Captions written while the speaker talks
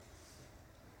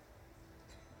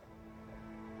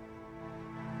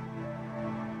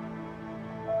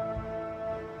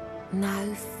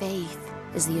Now faith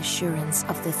is the assurance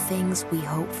of the things we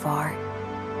hope for.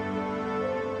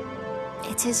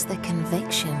 It is the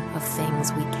conviction of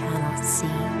things we cannot see.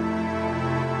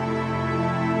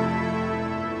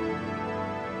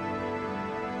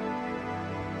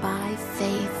 By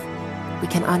faith, we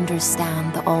can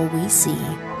understand that all we see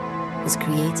was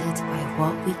created by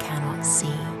what we cannot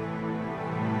see.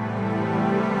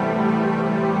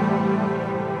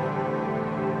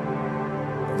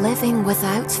 Living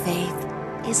without faith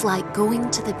is like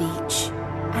going to the beach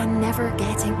and never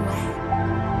getting wet.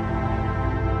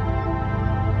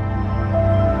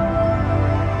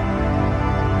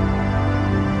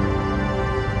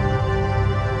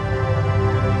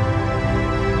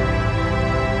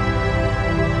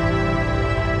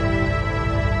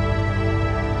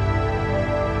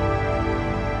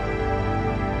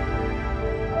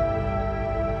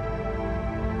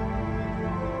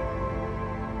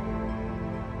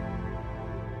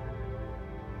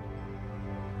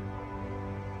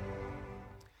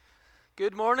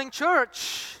 Good morning,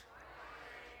 church.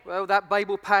 Well, that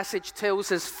Bible passage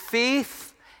tells us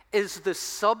faith is the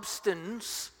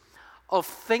substance of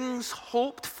things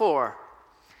hoped for,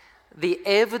 the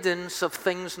evidence of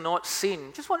things not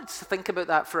seen. Just wanted to think about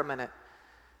that for a minute.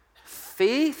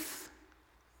 Faith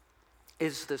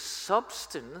is the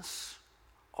substance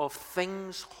of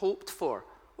things hoped for.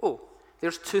 Oh,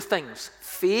 there's two things,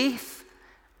 faith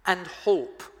and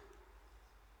hope.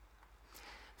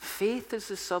 Faith is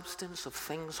the substance of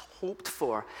things hoped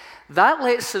for. That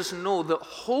lets us know that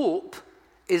hope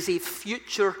is a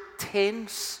future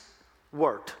tense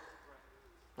word.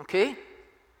 Okay?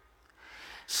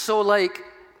 So like,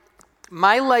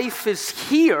 my life is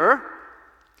here,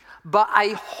 but I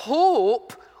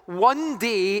hope one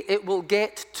day it will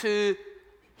get to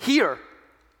here.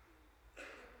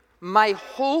 My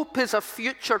hope is a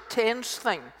future tense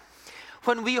thing.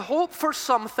 When we hope for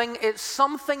something, it's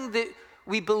something that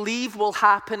we believe will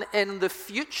happen in the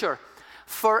future.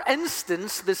 For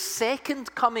instance, the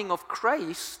second coming of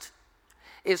Christ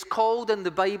is called in the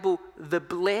Bible the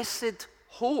blessed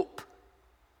hope,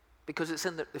 because it's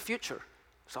in the future.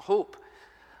 It's a hope.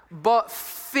 But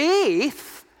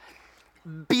faith,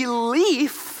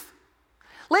 belief,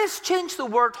 let's change the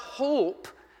word hope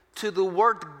to the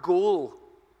word goal.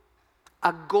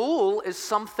 A goal is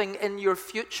something in your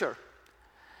future.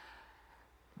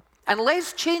 And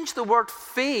let's change the word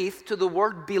faith to the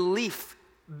word belief.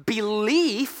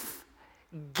 Belief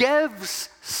gives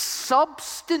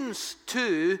substance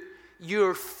to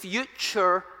your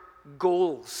future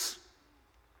goals.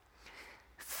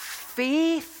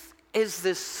 Faith is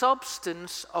the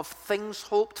substance of things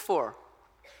hoped for.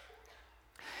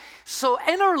 So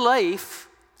in our life,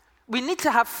 we need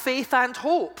to have faith and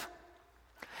hope.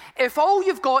 If all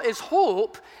you've got is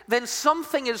hope, then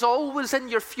something is always in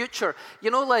your future. You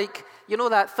know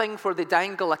that thing where they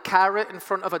dangle a carrot in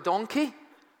front of a donkey?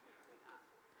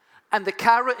 And the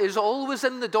carrot is always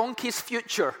in the donkey's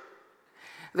future.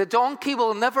 The donkey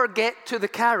will never get to the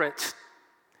carrot.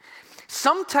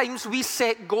 Sometimes we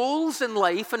set goals in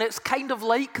life, and it's kind of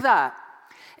like that.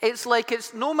 It's like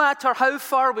it's no matter how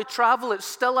far we travel, it's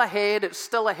still ahead, it's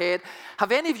still ahead.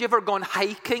 Have any of you ever gone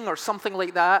hiking or something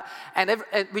like that? And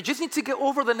we just need to get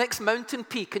over the next mountain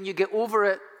peak, and you get over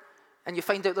it, and you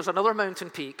find out there's another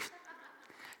mountain peak.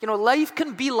 You know, life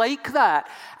can be like that.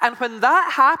 And when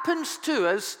that happens to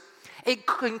us, it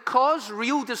can cause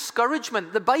real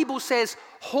discouragement. The Bible says,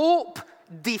 hope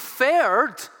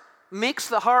deferred makes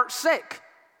the heart sick.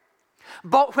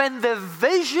 But when the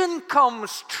vision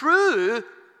comes true,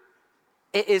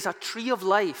 it is a tree of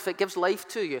life. It gives life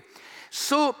to you.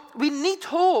 So we need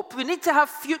hope. We need to have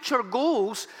future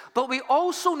goals, but we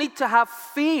also need to have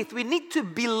faith. We need to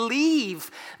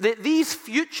believe that these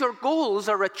future goals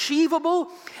are achievable,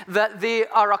 that they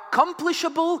are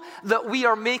accomplishable, that we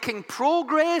are making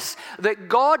progress, that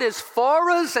God is for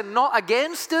us and not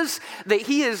against us, that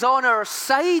He is on our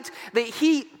side, that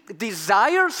He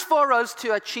desires for us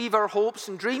to achieve our hopes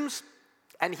and dreams,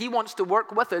 and He wants to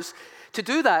work with us to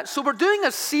do that. So we're doing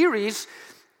a series,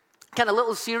 kind of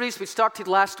little series we started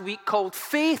last week called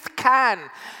Faith Can.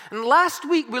 And last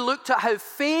week we looked at how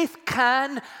faith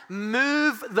can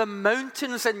move the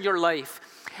mountains in your life.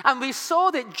 And we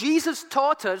saw that Jesus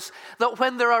taught us that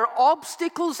when there are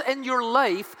obstacles in your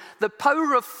life, the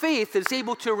power of faith is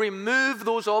able to remove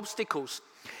those obstacles.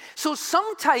 So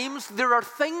sometimes there are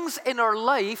things in our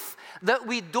life that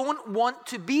we don't want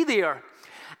to be there.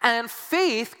 And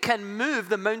faith can move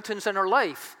the mountains in our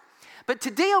life. But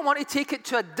today I want to take it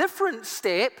to a different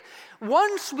step.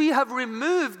 once we have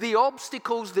removed the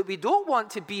obstacles that we don't want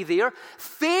to be there,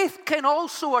 faith can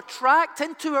also attract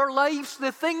into our lives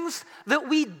the things that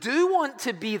we do want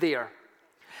to be there.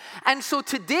 And so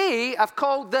today, I've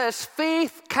called this,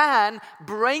 Faith Can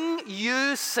Bring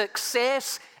You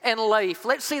Success in Life.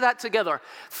 Let's say that together.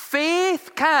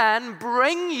 Faith can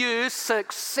bring you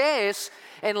success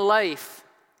in life.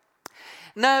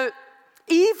 Now,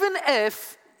 even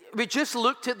if we just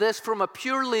looked at this from a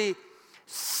purely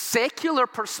secular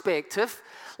perspective,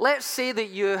 let's say that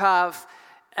you have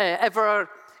ever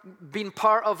been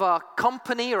part of a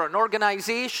company or an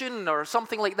organization or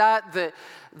something like that, that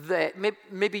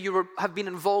maybe you have been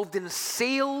involved in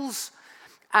sales,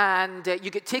 and you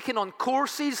get taken on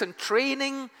courses and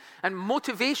training and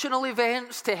motivational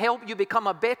events to help you become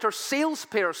a better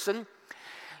salesperson.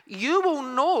 You will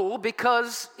know,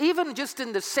 because even just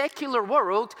in the secular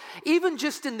world, even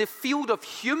just in the field of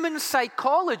human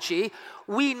psychology,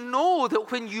 we know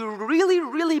that when you really,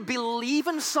 really believe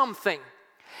in something,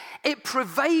 it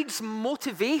provides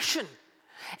motivation.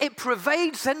 It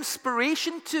provides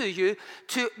inspiration to you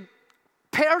to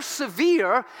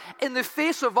persevere in the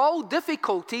face of all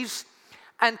difficulties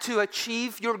and to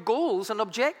achieve your goals and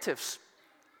objectives.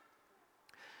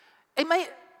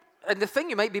 And the thing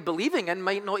you might be believing in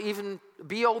might not even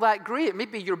be all that great.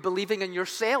 Maybe you're believing in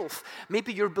yourself.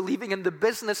 Maybe you're believing in the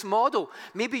business model.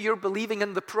 Maybe you're believing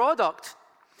in the product.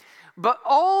 But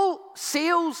all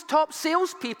top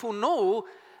salespeople know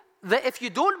that if you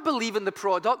don't believe in the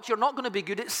product, you're not going to be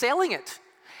good at selling it.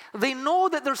 They know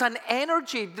that there's an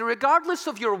energy, regardless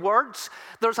of your words,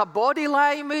 there's a body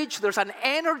language, there's an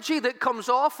energy that comes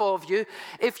off of you.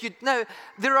 Now,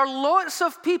 there are lots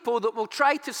of people that will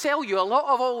try to sell you a lot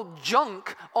of old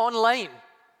junk online.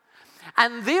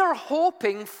 And they're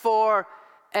hoping for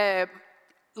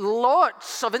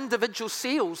lots of individual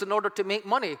sales in order to make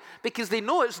money, because they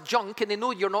know it's junk and they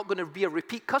know you're not going to be a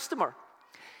repeat customer.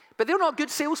 But they're not good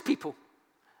salespeople.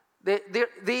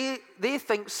 They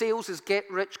think sales is get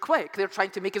rich quick. They're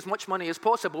trying to make as much money as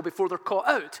possible before they're caught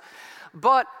out.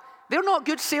 But they're not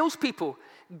good salespeople.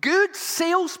 Good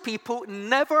salespeople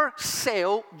never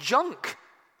sell junk,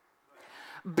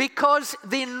 because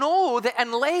they know that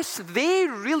unless they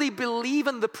really believe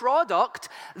in the product,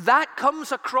 that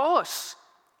comes across.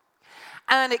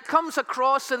 And it comes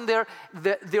across in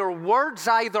their words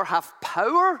either have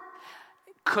power,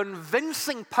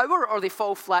 convincing power, or they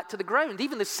fall flat to the ground,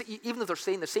 even if they're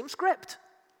saying the same script.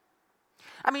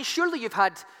 I mean, surely you've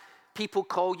had people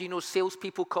call you,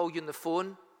 salespeople call you on the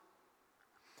phone.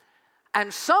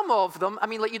 And some of them, I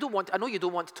know you don't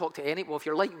want to talk to any, well, if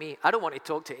you're like me, I don't want to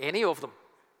talk to any of them.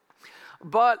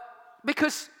 But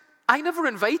because I never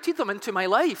invited them into my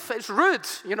life. It's rude,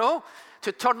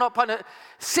 to turn up on it.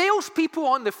 Salespeople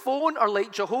on the phone are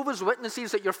like Jehovah's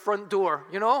Witnesses at your front door,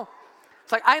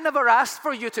 It's like, I never asked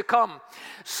for you to come.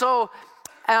 So,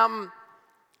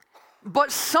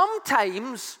 but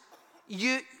sometimes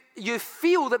you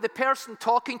feel that the person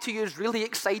talking to you is really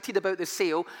excited about the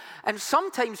sale, and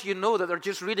sometimes you know that they're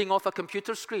just reading off a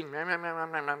computer screen.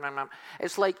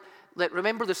 It's like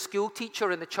remember the school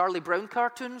teacher in the Charlie Brown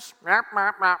cartoons?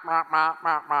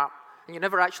 And you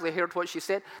never actually heard what she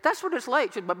said. That's what it's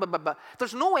like.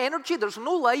 There's no energy, there's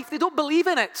no life, they don't believe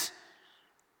in it.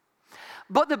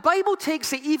 But the Bible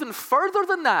takes it even further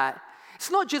than that. It's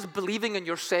not just believing in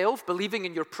yourself, believing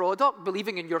in your product,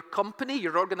 believing in your company,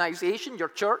 your organization, your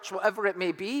church, whatever it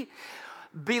may be.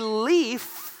 Belief,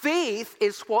 faith,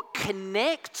 is what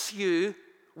connects you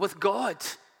with God.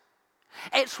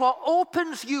 It's what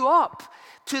opens you up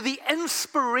to the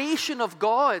inspiration of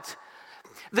God.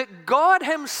 That God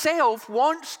himself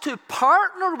wants to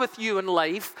partner with you in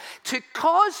life to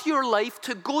cause your life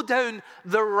to go down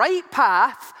the right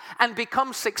path and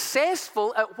become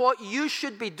successful at what you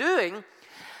should be doing,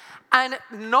 and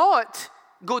not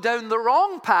go down the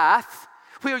wrong path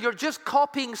where you're just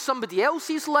copying somebody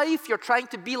else's life, you're trying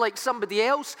to be like somebody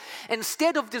else.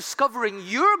 Instead of discovering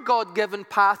your God-given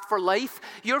path for life,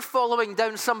 you're following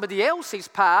down somebody else's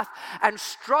path and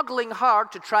struggling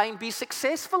hard to try and be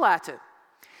successful at it.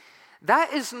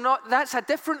 That's a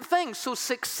different thing. So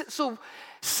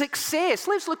success,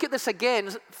 let's look at this again.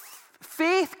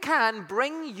 Faith can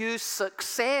bring you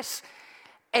success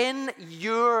in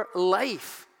your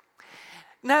life.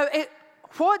 Now,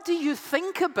 what do you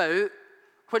think about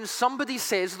when somebody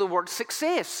says the word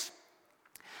success?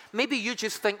 Maybe you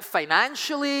just think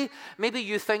financially. Maybe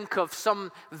you think of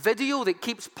some video that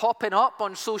keeps popping up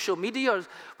on social media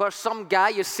where some guy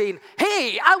is saying,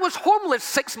 hey, I was homeless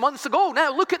 6 months ago.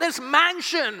 Now look at this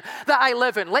mansion that I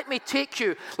live in. Let me take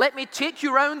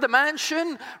you around the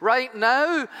mansion right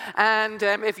now. And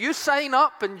if you sign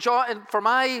up and join for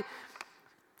my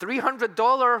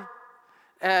 $300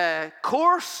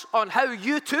 course on how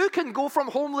you too can go from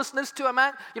homelessness to a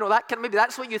man. You know, maybe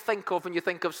that's what you think of when you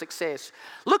think of success.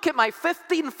 Look at my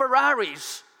 15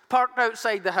 Ferraris parked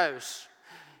outside the house,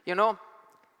 you know.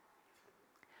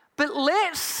 But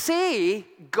let's say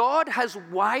God has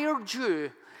wired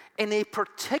you in a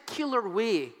particular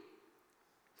way,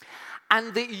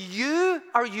 and that you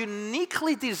are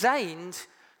uniquely designed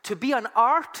to be an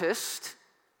artist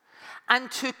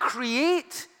and to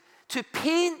create, to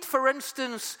paint, for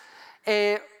instance,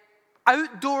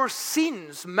 outdoor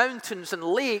scenes, mountains and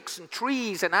lakes and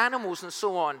trees and animals and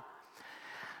so on.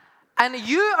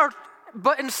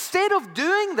 But instead of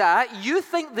doing that, you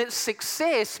think that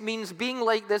success means being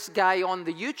like this guy on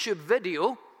the YouTube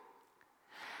video,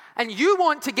 and you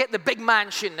want to get the big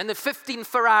mansion and the 15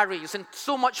 Ferraris and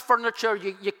so much furniture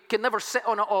you can never sit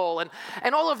on it all,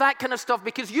 and all of that kind of stuff,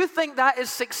 because you think that is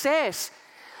success.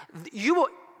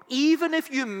 Even if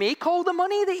you make all the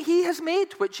money that he has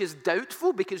made, which is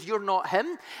doubtful because you're not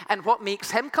him, and what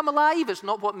makes him come alive is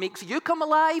not what makes you come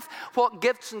alive, what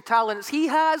gifts and talents he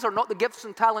has are not the gifts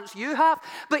and talents you have,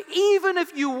 but even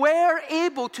if you were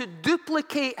able to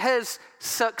duplicate his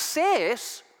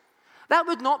success, that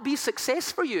would not be success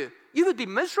for you. You would be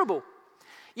miserable.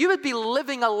 You would be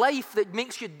living a life that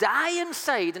makes you die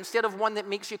inside instead of one that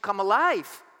makes you come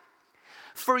alive.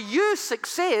 For you,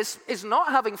 success is not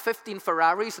having 15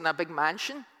 Ferraris and a big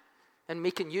mansion and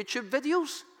making YouTube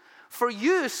videos. For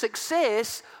you,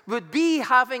 success would be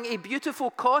having a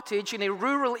beautiful cottage in a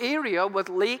rural area with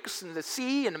lakes and the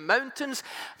sea and mountains,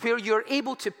 where you're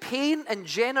able to paint and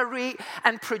generate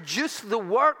and produce the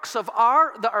works of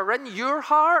art that are in your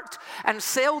heart and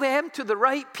sell them to the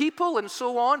right people and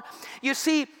so on. You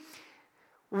see,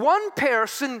 one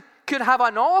person could have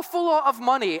an awful lot of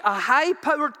money, a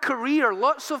high-powered career,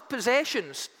 lots of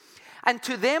possessions, and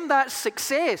to them that's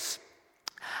success.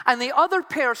 And the other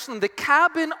person, the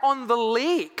cabin on the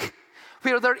lake,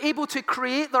 where they're able to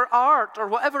create their art or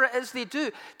whatever it is they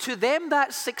do, to them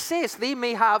that's success. They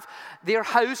may have, their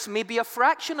house may be a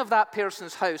fraction of that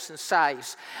person's house in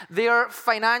size. Their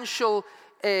financial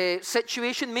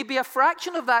situation may be a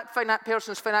fraction of that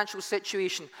person's financial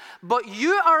situation. But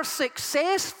you are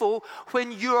successful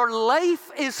when your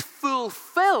life is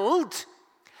fulfilled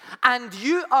and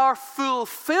you are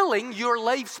fulfilling your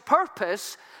life's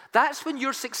purpose. That's when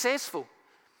you're successful.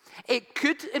 It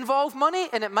could involve money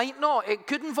and it might not. It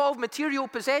could involve material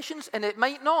possessions and it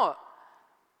might not.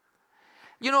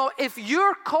 You know, if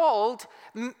you're called,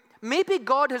 maybe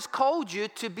God has called you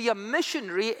to be a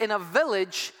missionary in a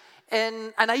village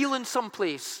in an island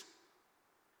someplace.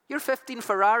 Your 15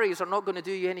 Ferraris are not going to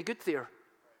do you any good there.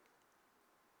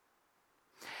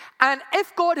 And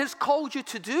if God has called you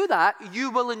to do that,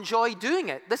 you will enjoy doing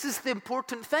it. This is the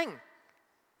important thing.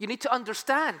 You need to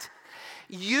understand.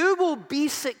 You will be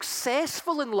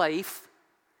successful in life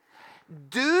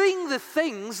doing the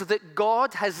things that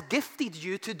God has gifted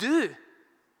you to do.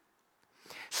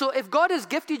 So if God has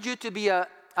gifted you to be a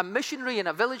missionary in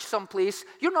a village someplace,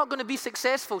 you're not going to be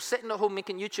successful sitting at home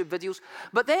making YouTube videos.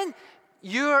 But then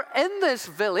you're in this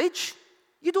village.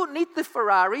 You don't need the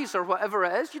Ferraris or whatever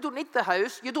it is. You don't need the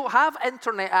house. You don't have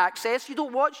internet access. You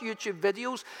don't watch YouTube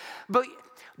videos. But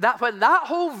when that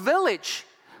whole village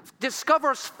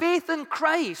discovers faith in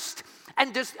Christ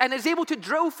and is able to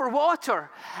drill for water,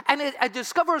 and it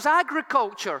discovers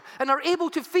agriculture, and are able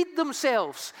to feed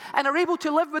themselves, and are able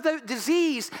to live without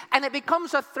disease, and it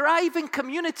becomes a thriving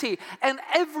community, and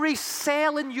every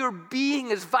cell in your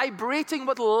being is vibrating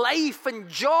with life and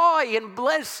joy and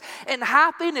bliss and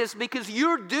happiness because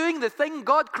you're doing the thing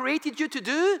God created you to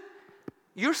do,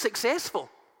 you're successful.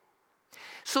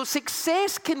 So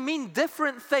success can mean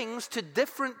different things to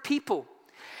different people.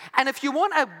 And if you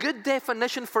want a good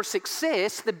definition for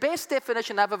success, the best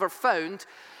definition I've ever found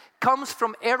comes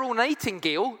from Earl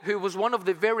Nightingale, who was one of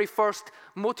the very first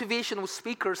motivational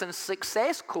speakers and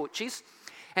success coaches.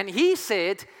 And he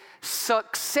said,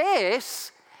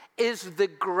 success is the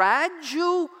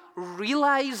gradual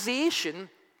realization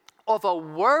of a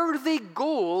worthy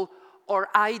goal or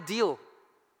ideal.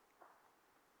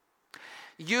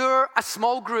 You're a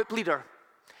small group leader.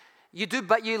 You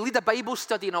lead a Bible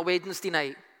study on a Wednesday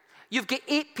night. You've got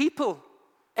 8 people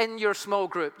in your small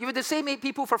group. You've had the same 8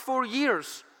 people for 4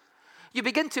 years. You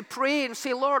begin to pray and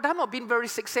say, Lord, I'm not being very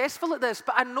successful at this,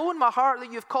 but I know in my heart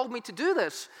that you've called me to do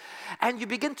this. And you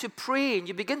begin to pray and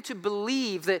you begin to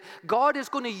believe that God is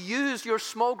going to use your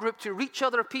small group to reach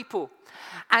other people.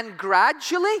 And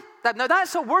gradually, now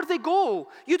that's a worthy goal.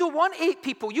 You don't want 8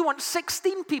 people, you want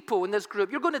 16 people in this group.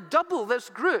 You're going to double this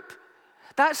group.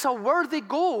 That's a worthy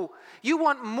goal. You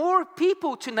want more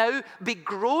people to now be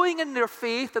growing in their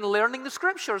faith and learning the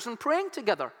scriptures and praying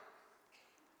together.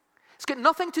 It's got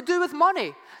nothing to do with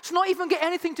money. It's not even got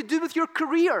anything to do with your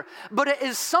career. But it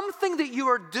is something that you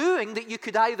are doing that you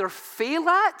could either fail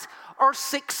at or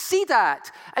succeed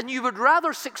at. And you would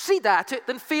rather succeed at it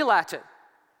than fail at it.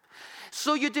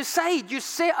 So you decide, you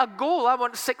set a goal. I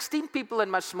want 16 people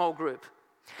in my small group.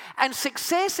 And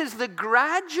success is the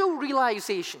gradual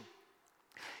realization.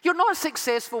 You're not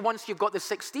successful once you've got the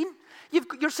 16.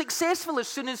 You're successful as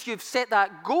soon as you've set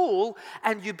that goal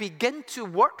and you begin to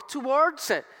work towards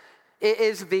it. It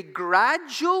is the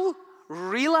gradual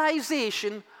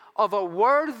realization of a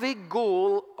worthy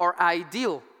goal or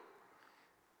ideal.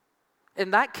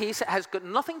 In that case, it has got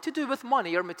nothing to do with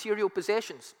money or material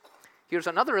possessions. Here's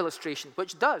another illustration,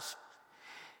 which does.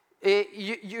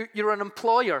 You're an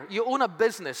employer. You own a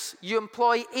business. You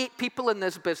employ 8 people in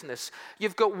this business.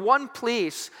 You've got one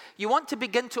place. You want to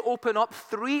begin to open up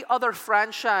 3 other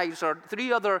franchise or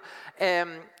 3 other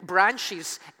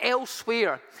branches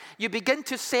elsewhere. You begin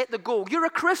to set the goal. You're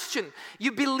a Christian.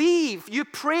 You believe. You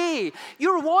pray.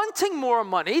 You're wanting more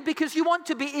money because you want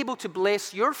to be able to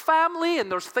bless your family,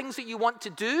 and there's things that you want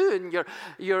to do, and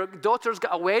your daughter's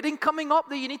got a wedding coming up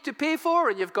that you need to pay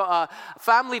for, and you've got a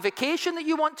family vacation that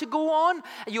you want to go on.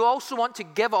 You also want to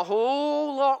give a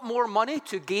whole lot more money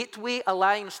to Gateway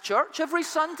Alliance Church every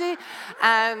Sunday.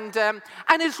 And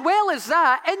as well as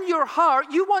that, in your heart,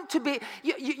 you want to be,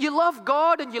 you love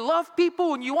God and you love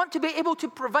people, and you want to be able to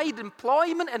provide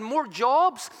employment and more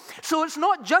jobs. So it's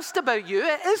not just about you.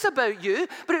 It is about you,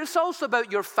 but it's also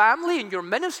about your family and your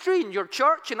ministry and your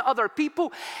church and other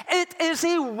people. It is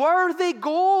a worthy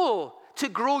goal to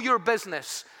grow your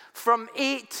business from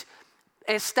 8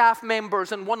 staff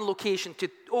members in one location to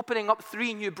opening up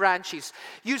 3 new branches.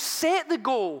 You set the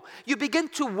goal. You begin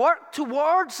to work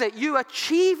towards it. You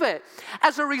achieve it.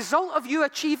 As a result of you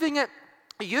achieving it,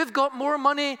 you've got more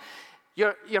money.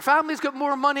 Your family's got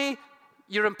more money.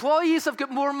 Your employees have got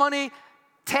more money.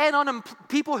 10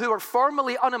 people who are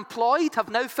formerly unemployed have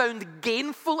now found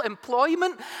gainful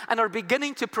employment and are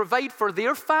beginning to provide for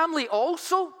their family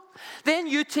also. Then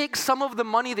you take some of the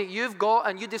money that you've got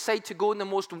and you decide to go on the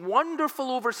most wonderful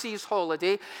overseas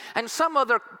holiday, and some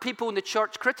other people in the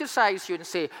church criticize you and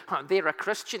say, they're a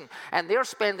Christian and they're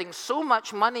spending so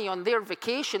much money on their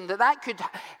vacation that could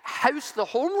house the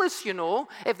homeless,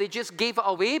 if they just gave it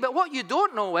away. But what you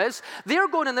don't know is they're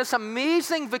going on this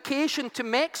amazing vacation to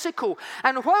Mexico,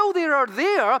 and while they are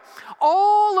there,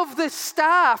 all of the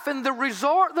staff in the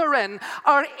resort they're in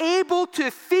are able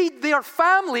to feed their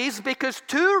families because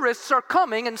tourists are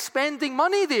coming and spending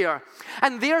money there,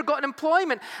 and they're got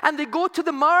employment. And they go to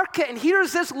the market, and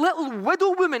here's this little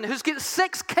widow woman who's got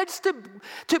 6 kids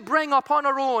to bring up on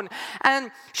her own,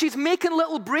 and she's making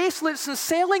little bracelets and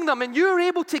selling them, and you're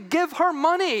able to give her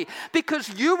money because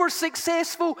you were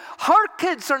successful. Her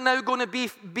kids are now going to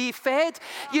be fed.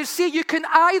 You see, you can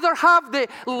either have the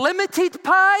limited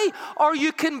pie, or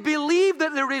you can believe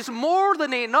that there is more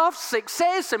than enough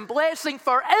success and blessing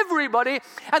for everybody,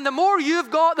 and the more you've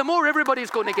got, the more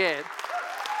everybody's going to get.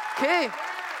 Okay?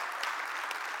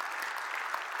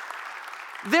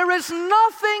 There is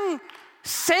nothing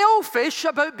selfish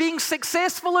about being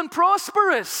successful and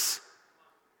prosperous.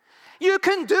 You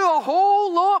can do a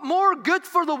whole lot more good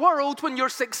for the world when you're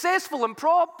successful and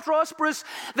prosperous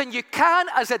than you can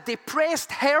as a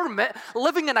depressed hermit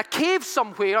living in a cave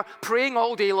somewhere praying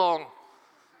all day long.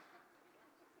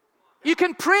 You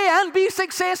can pray and be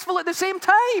successful at the same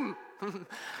time.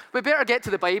 We better get to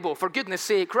the Bible, for goodness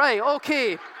sake. Right,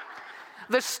 okay.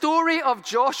 The story of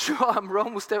Joshua. We're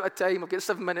almost out of time. I've got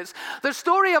 7 minutes. The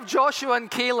story of Joshua and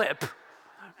Caleb.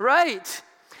 Right.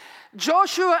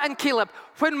 Joshua and Caleb.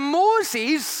 When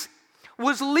Moses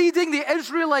was leading the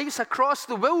Israelites across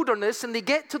the wilderness and they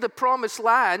get to the promised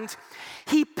land,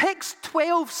 he picks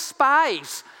 12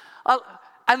 spies.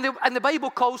 And the Bible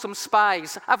calls them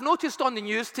spies. I've noticed on the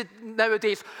news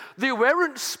nowadays, they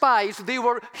weren't spies, they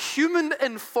were human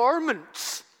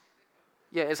informants.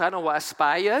 Yes, I know what a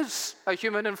spy is, a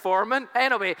human informant.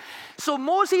 Anyway, so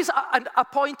Moses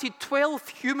appointed 12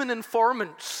 human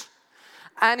informants,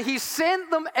 and he sent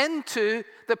them into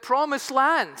the promised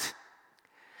land.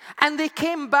 And they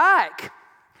came back,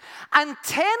 and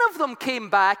 10 of them came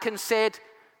back and said,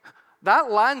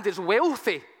 that land is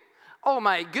wealthy. Oh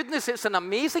my goodness, it's an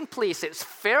amazing place. It's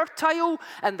fertile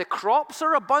and the crops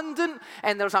are abundant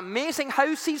and there's amazing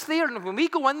houses there. And when we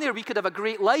go in there, we could have a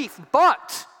great life.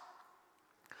 But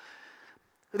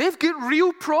they've got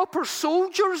real proper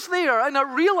soldiers there and a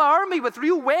real army with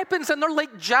real weapons, and they're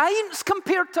like giants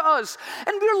compared to us.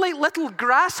 And we're like little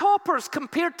grasshoppers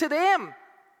compared to them.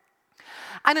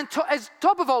 And on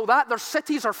top of all that, their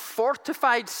cities are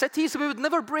fortified cities. We would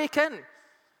never break in.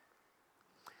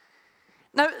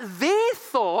 Now, they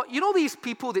thought, you know these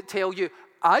people that tell you,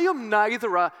 I am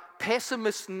neither a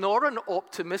pessimist nor an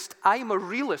optimist, I am a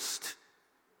realist.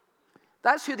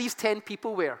 That's who these 10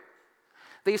 people were.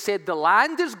 They said the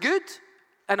land is good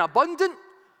and abundant,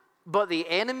 but the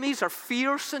enemies are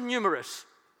fierce and numerous.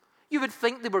 You would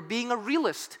think they were being a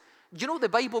realist. Do you know what the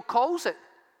Bible calls it?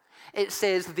 It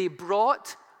says they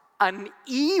brought an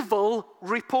evil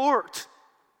report.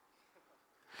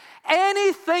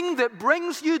 Anything that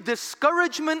brings you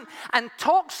discouragement and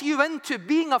talks you into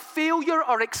being a failure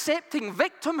or accepting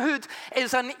victimhood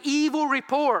is an evil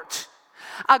report.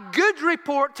 A good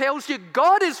report tells you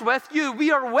God is with you.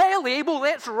 We are well able.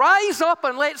 Let's rise up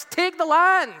and let's take the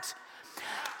land.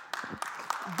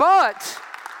 But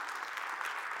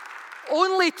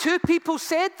only 2 people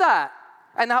said that.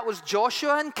 And that was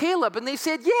Joshua and Caleb. And they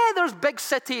said, yeah, there's big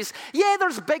cities. Yeah,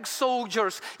 there's big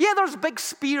soldiers. Yeah, there's big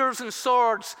spears and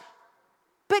swords.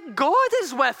 But God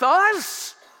is with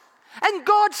us. And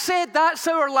God said, that's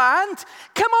our land.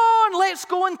 Come on, let's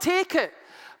go and take it.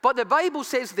 But the Bible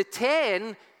says the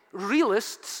 10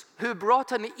 realists who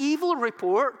brought an evil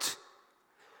report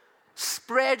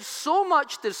spread so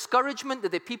much discouragement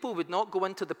that the people would not go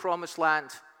into the promised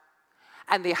land.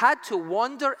 And they had to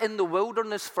wander in the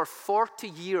wilderness for 40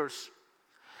 years.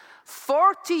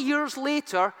 40 years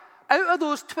later, out of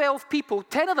those 12 people,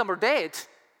 10 of them are dead.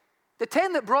 The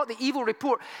 10 that brought the evil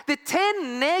report, the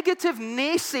 10 negative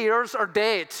naysayers are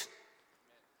dead.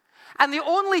 And the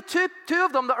only two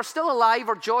of them that are still alive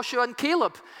are Joshua and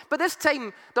Caleb. But this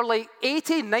time, they're like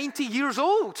 80, 90 years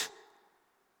old.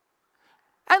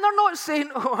 And they're not saying,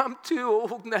 oh, I'm too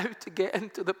old now to get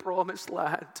into the promised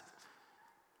land.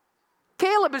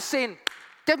 Caleb is saying,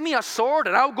 give me a sword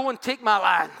and I'll go and take my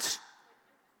land.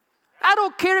 I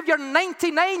don't care if you're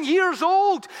 99 years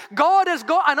old. God has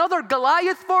got another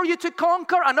Goliath for you to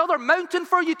conquer, another mountain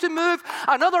for you to move,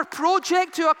 another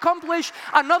project to accomplish,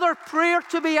 another prayer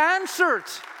to be answered.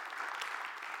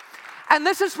 And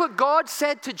this is what God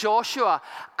said to Joshua.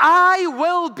 I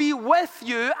will be with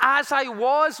you as I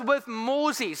was with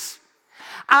Moses.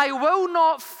 I will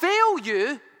not fail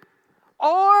you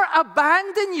or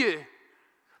abandon you.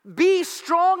 Be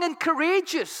strong and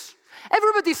courageous.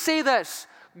 Everybody say this.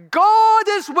 God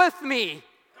is with me.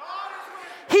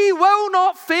 He will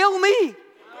not fail me,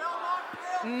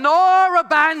 nor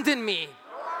abandon me.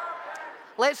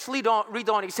 Let's read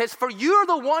on. He says, for you are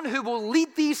the one who will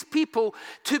lead these people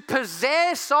to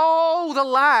possess all the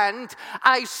land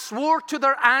I swore to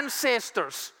their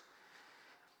ancestors.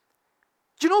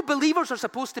 Do you know believers are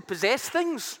supposed to possess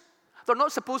things? They're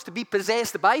not supposed to be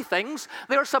possessed by things.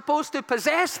 They're supposed to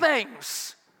possess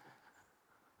things.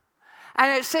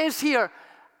 And it says here,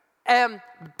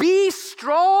 be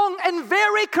strong and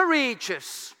very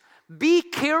courageous. Be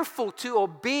careful to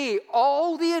obey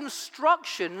all the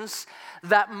instructions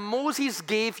that Moses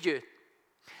gave you.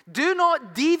 Do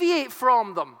not deviate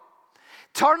from them,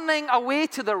 turning away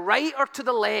to the right or to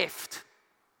the left.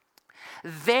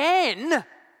 Then,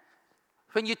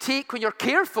 when you're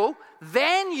careful,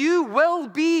 then you will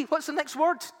be, what's the next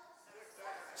word? Success.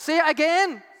 Say it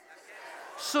again. Success.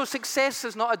 So success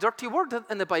is not a dirty word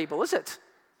in the Bible, is it?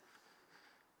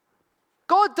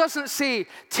 God doesn't say,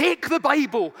 take the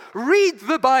Bible, read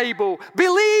the Bible,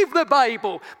 believe the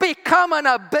Bible, become an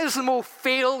abysmal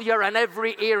failure in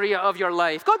every area of your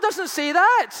life. God doesn't say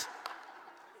that.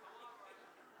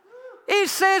 He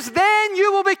says, then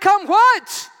you will become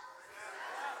what?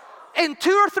 In 2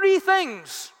 or 3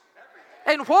 things.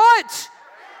 In what?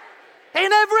 In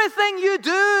everything you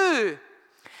do.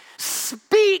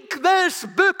 Speak this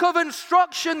book of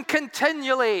instruction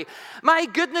continually. My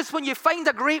goodness, when you find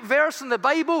a great verse in the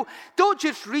Bible, don't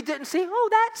just read it and say, oh,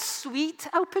 that's sweet.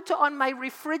 I'll put it on my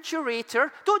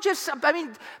refrigerator. Put it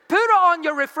on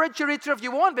your refrigerator if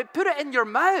you want, but put it in your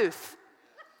mouth.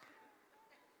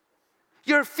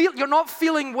 You're not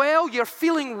feeling well, you're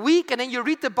feeling weak, and then you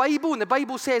read the Bible, and the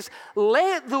Bible says,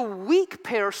 let the weak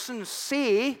person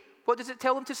say, what does it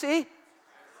tell them to say?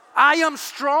 I am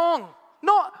strong.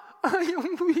 Not, I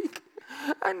am weak.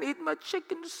 I need my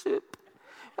chicken soup.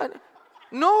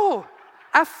 No,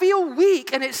 I feel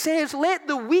weak, and it says, let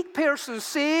the weak person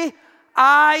say,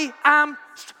 I am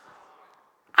strong.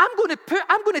 I'm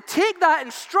going to take that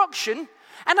instruction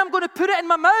and I'm going to put it in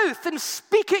my mouth and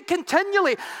speak it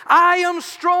continually. I am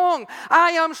strong.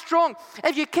 I am strong.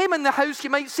 If you came in the house, you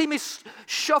might see me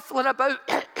shuffling about.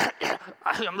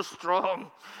 I am strong.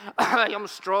 I am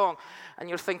strong. And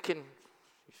you're thinking,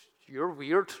 you're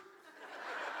weird.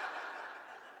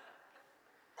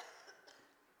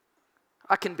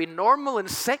 I can be normal and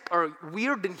sick or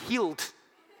weird and healed.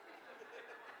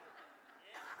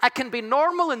 I can be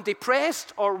normal and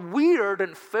depressed or weird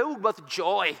and filled with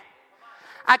joy.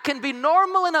 I can be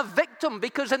normal and a victim,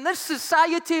 because in this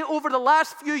society over the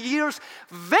last few years,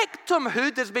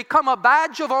 victimhood has become a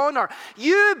badge of honor.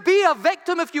 You be a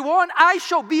victim if you want. I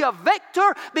shall be a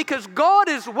victor because God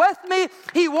is with me.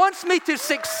 He wants me to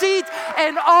succeed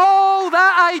in all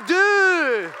that I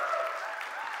do.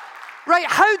 Right,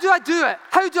 how do I do it?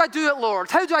 How do I do it, Lord?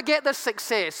 How do I get this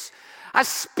success? I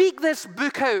speak this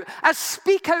book out. I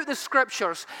speak out the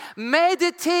scriptures.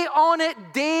 Meditate on it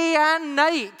day and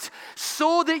night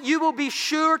so that you will be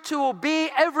sure to obey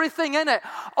everything in it.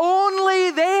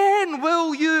 Only then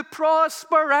will you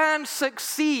prosper and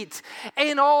succeed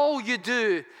in all you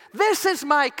do. This is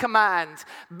my command.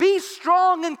 Be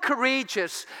strong and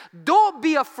courageous. Don't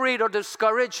be afraid or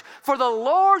discouraged, for the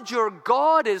Lord your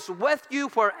God is with you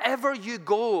wherever you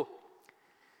go.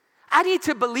 I need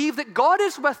to believe that God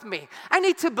is with me. I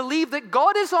need to believe that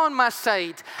God is on my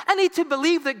side. I need to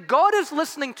believe that God is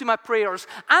listening to my prayers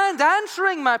and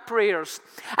answering my prayers.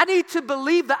 I need to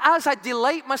believe that as I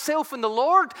delight myself in the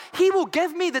Lord, He will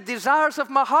give me the desires of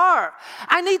my heart.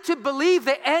 I need to believe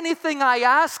that anything I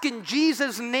ask in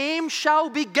Jesus' name shall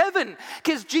be given,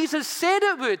 because Jesus said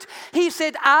it would. He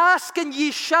said, ask and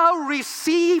ye shall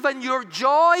receive, and your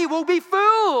joy will be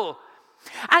full.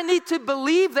 I need to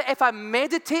believe that if I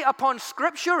meditate upon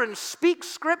Scripture and speak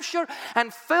Scripture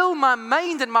and fill my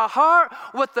mind and my heart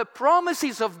with the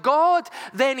promises of God,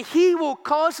 then He will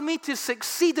cause me to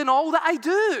succeed in all that I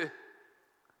do.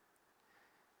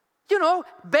 You know,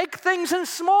 big things and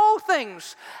small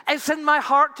things. It's in my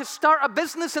heart to start a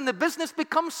business and the business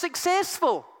becomes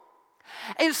successful.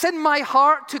 It's in my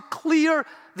heart to clear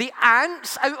the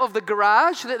ants out of the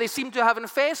garage that they seem to have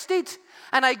infested.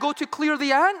 And I go to clear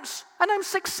the ants, and I'm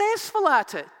successful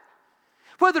at it.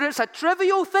 Whether it's a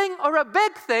trivial thing or a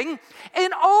big thing,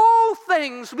 in all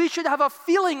things we should have a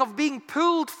feeling of being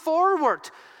pulled forward.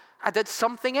 I did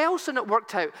something else and it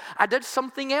worked out. I did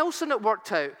something else and it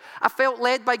worked out. I felt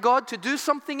led by God to do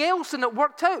something else and it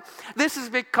worked out. This is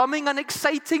becoming an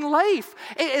exciting life.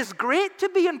 It is great to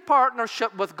be in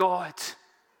partnership with God.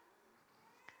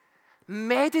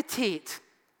 Meditate.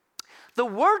 The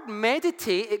word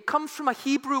meditate, it comes from a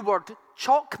Hebrew word,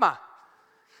 chokmah,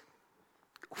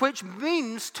 which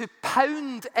means to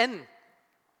pound in.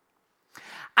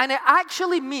 And it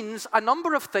actually means a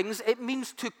number of things. It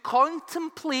means to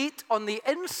contemplate on the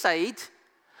inside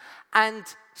and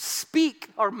speak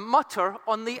or mutter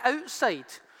on the outside.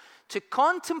 To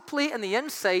contemplate on the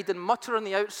inside and mutter on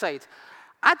the outside.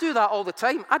 I do that all the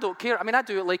time. I don't care. I mean, I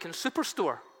do it like in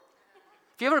Superstore.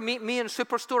 If you ever meet me in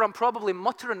Superstore, I'm probably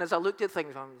muttering as I looked at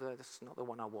things. This is not the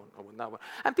one I want. I want that one.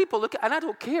 And people look at, and I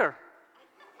don't care.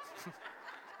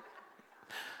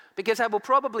 Because I will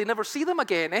probably never see them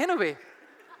again anyway.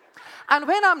 And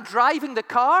when I'm driving the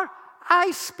car, I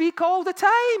speak all the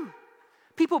time.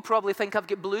 People probably think I've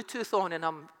got Bluetooth on and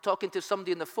I'm talking to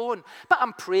somebody on the phone, but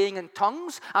I'm praying in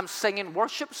tongues, I'm singing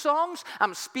worship songs,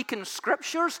 I'm speaking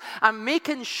scriptures, I'm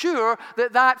making sure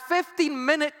that that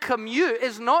 15-minute commute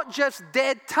is not just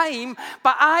dead time,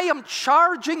 but I am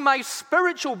charging my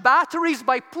spiritual batteries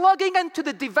by plugging into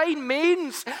the divine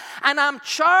mains, and I'm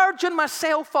charging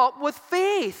myself up with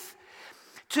faith.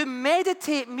 To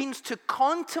meditate means to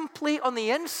contemplate on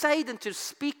the inside and to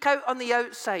speak out on the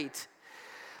outside.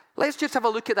 Let's just have a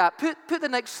look at that. Put the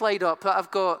next slide up that I've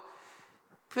got.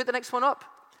 Put the next one up.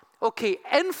 Okay,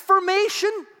 information,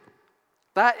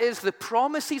 that is the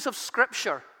promises of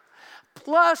Scripture,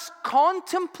 plus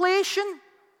contemplation,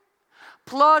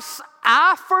 plus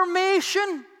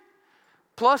affirmation,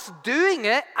 plus doing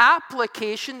it,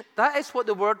 application. That is what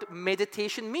the word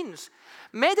meditation means.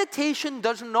 Meditation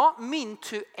does not mean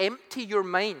to empty your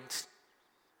mind.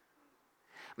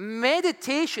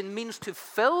 Meditation means to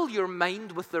fill your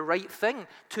mind with the right thing,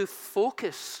 to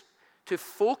focus. To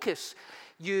focus.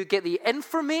 You get the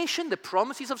information, the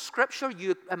promises of Scripture,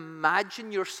 you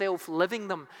imagine yourself living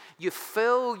them. You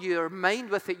fill your mind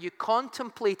with it, you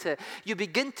contemplate it, you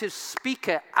begin to speak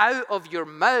it out of your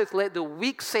mouth. Let the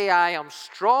weak say, I am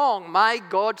strong. My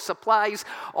God supplies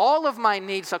all of my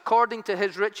needs according to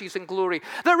His riches and glory.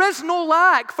 There is no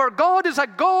lack, for God is a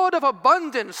God of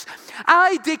abundance.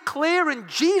 I declare in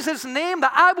Jesus' name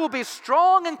that I will be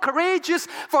strong and courageous,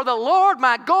 for the Lord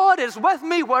my God is with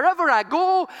me wherever I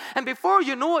go. And before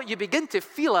you know it, you begin to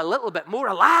feel a little bit more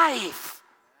alive.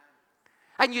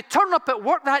 And you turn up at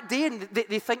work that day and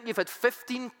they think you've had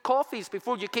 15 coffees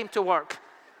before you came to work.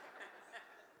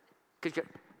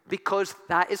 Because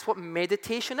that is what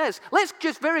meditation is. Let's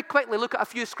just very quickly look at a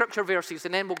few scripture verses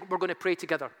and then we're going to pray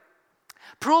together.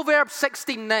 Proverbs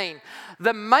 16:9.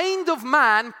 The mind of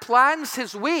man plans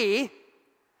his way,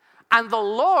 and the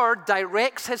Lord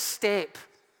directs his step.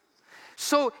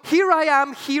 So here I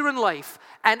am here in life,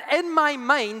 and in my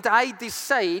mind I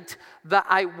decide that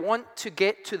I want to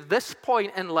get to this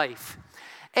point in life.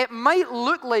 It might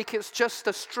look like it's just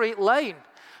a straight line,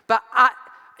 but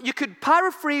you could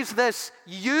paraphrase this: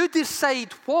 you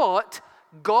decide what,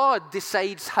 God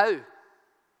decides how.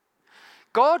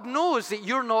 God knows that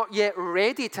you're not yet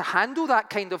ready to handle that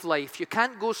kind of life. You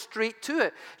can't go straight to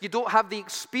it. You don't have the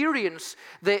experience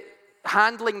that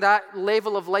handling that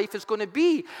level of life is going to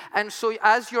be. And so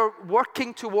as you're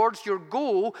working towards your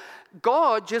goal,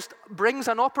 God just brings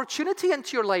an opportunity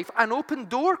into your life. An open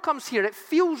door comes here. It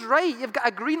feels right. You've got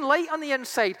a green light on the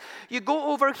inside. You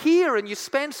go over here and you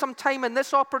spend some time in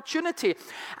this opportunity.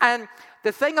 And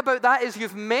the thing about that is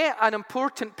you've met an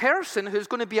important person who's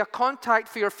going to be a contact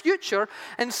for your future,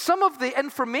 and some of the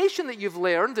information that you've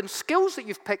learned and skills that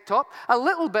you've picked up, a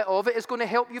little bit of it is going to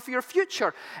help you for your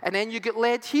future. And then you get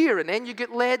led here, and then you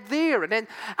get led there, and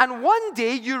one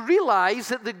day you realize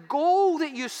that the goal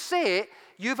that you set,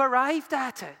 you've arrived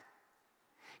at it.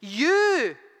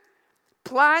 You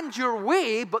planned your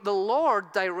way, but the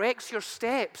Lord directs your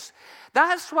steps.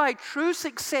 That's why true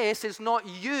success is not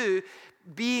you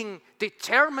being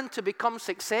determined to become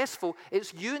successful.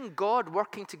 It's you and God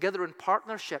working together in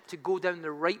partnership to go down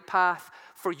the right path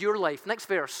for your life. Next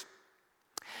verse.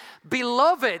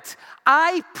 Beloved,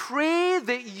 I pray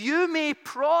that you may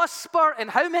prosper in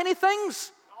how many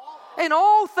things? In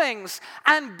all things,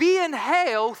 and be in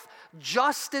health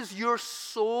just as your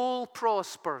soul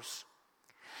prospers.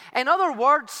 In other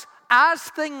words, as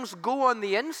things go on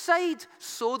the inside,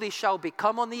 so they shall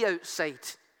become on the outside.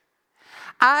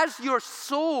 As your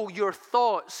soul, your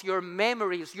thoughts, your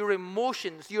memories, your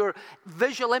emotions, your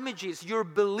visual images, your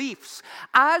beliefs,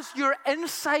 as your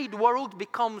inside world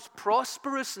becomes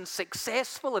prosperous and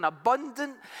successful and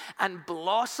abundant and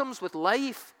blossoms with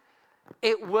life,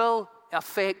 it will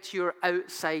affect your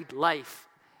outside life.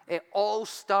 It all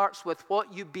starts with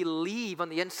what you believe on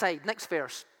the inside. Next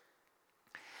verse.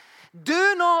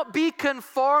 Do not be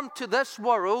conformed to this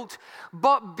world,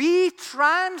 but be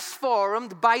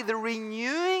transformed by the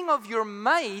renewing of your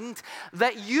mind,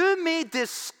 that you may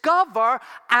discover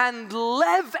and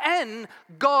live in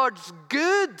God's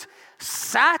good,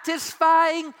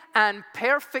 satisfying, and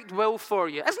perfect will for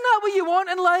you. Isn't that what you want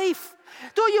in life?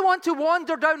 Don't you want to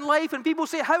wander down life and people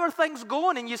say, how are things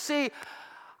going? And you say,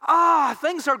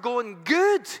 things are going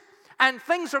good. And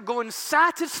things are going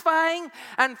satisfying,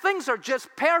 and things are just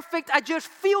perfect. I just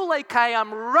feel like I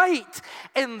am right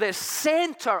in the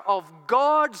center of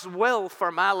God's will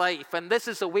for my life, and this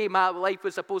is the way my life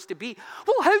was supposed to be.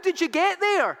 Well, how did you get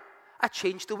there? I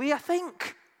changed the way I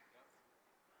think.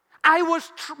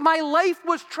 My life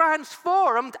was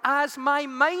transformed as my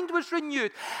mind was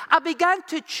renewed. I began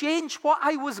to change what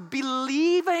I was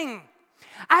believing.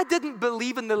 I didn't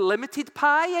believe in the limited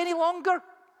pie any longer.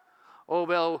 Oh,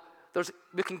 well,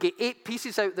 we can get 8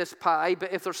 pieces out of this pie,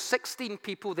 but if there's 16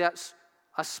 people, that's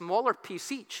a smaller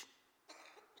piece each.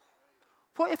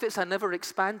 What if it's a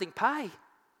never-expanding pie?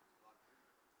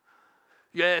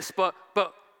 Yes, but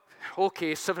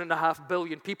okay, 7.5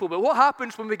 billion people, but what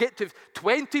happens when we get to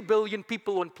 20 billion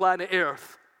people on planet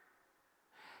Earth?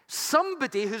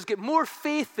 Somebody who's got more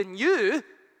faith than you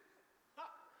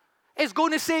is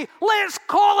going to say, let's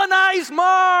colonize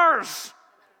Mars.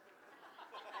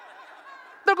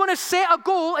 They're going to set a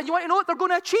goal, and you want to know what? They're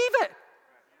going to achieve it.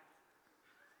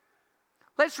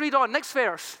 Let's read on. Next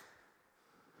verse.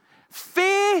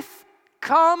 Faith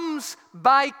comes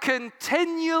by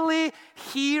continually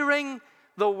hearing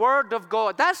the word of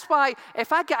God. That's why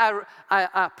if I get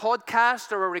a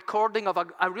podcast or a recording of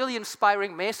a really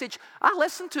inspiring message, I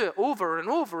listen to it over and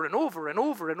over and over and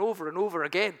over and over and over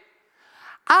again.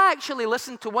 I actually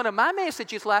listened to one of my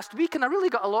messages last week, and I really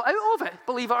got a lot out of it,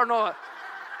 believe it or not.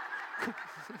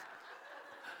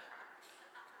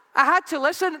 I had to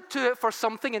listen to it for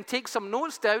something and take some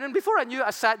notes down, and before I knew it,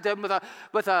 I sat down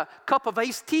with a cup of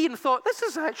iced tea and thought, this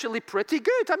is actually pretty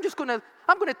good. I'm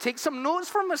going to take some notes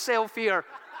for myself here.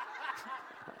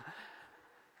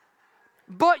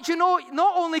 But you know,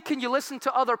 not only can you listen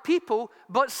to other people,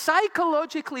 but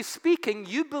psychologically speaking,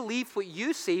 you believe what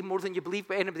you say more than you believe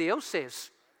what anybody else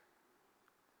says.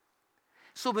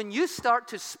 So when you start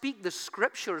to speak the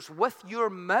scriptures with your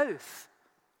mouth,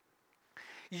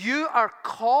 you are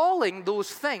calling those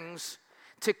things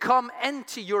to come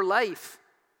into your life.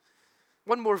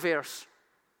 One more verse.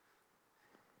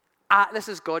 This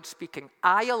is God speaking.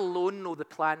 I alone know the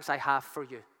plans I have for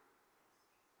you.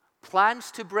 Plans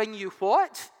to bring you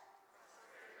what?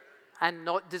 And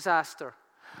not disaster.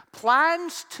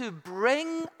 Plans to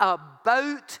bring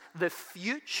about the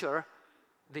future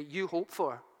that you hope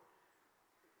for.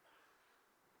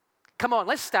 Come on,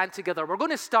 let's stand together. We're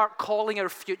going to start calling our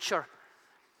future.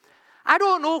 I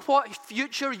don't know what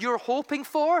future you're hoping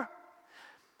for,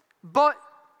 but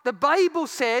the Bible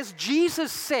says,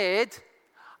 Jesus said,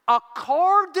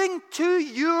 according to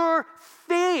your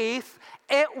faith,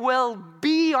 it will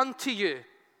be unto you.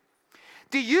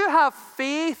 Do you have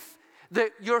faith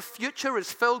that your future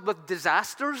is filled with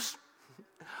disasters?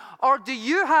 Or do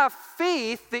you have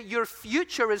faith that your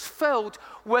future is filled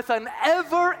with an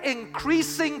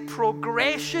ever-increasing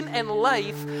progression in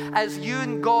life as you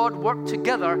and God work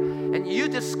together and you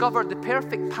discover the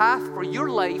perfect path for your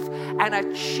life and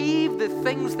achieve the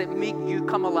things that make you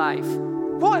come alive?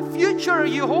 What future are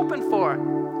you hoping for?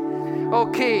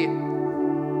 Okay.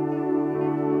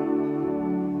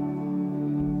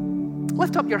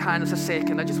 Lift up your hands a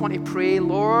second. I just want to pray.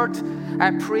 Lord,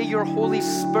 I pray your Holy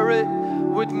Spirit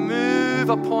would move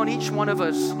upon each one of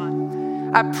us.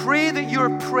 I pray that your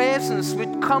presence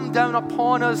would come down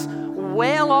upon us,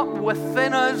 well up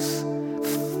within us,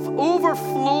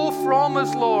 overflow from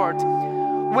us, Lord,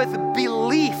 with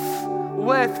belief,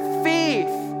 with faith,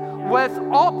 with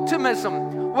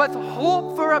optimism, with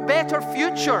hope for a better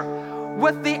future,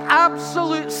 with the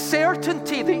absolute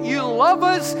certainty that you love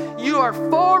us, you are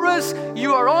for us,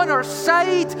 you are on our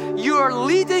side, you are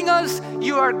leading us,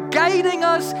 you are guiding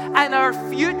us, and our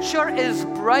future is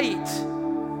bright.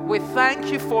 We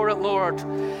thank you for it, Lord,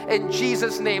 in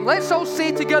Jesus' name. Let's all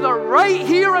say together, right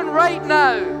here and right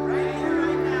now,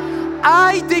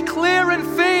 I declare in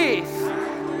faith,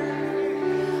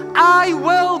 I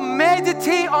will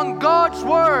meditate on God's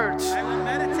words.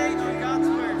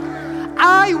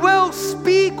 I will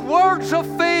speak words of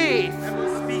faith.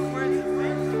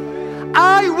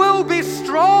 I will be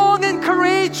strong and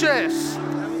courageous.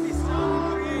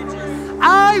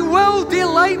 I will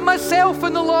delight myself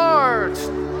in the Lord.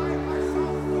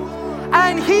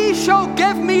 And He shall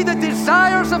give me the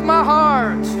desires of my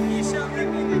heart.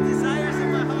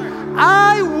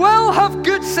 I will have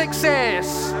good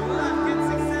success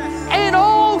in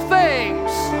all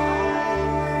things.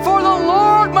 For the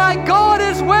Lord my God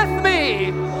is with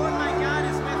me.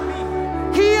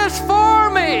 He is for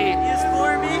me.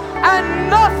 And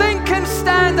nothing can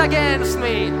stand against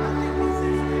me.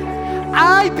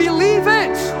 I believe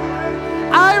it.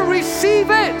 I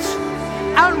receive it.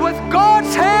 And with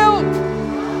God's help,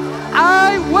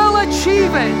 I will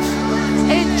achieve it.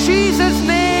 In Jesus'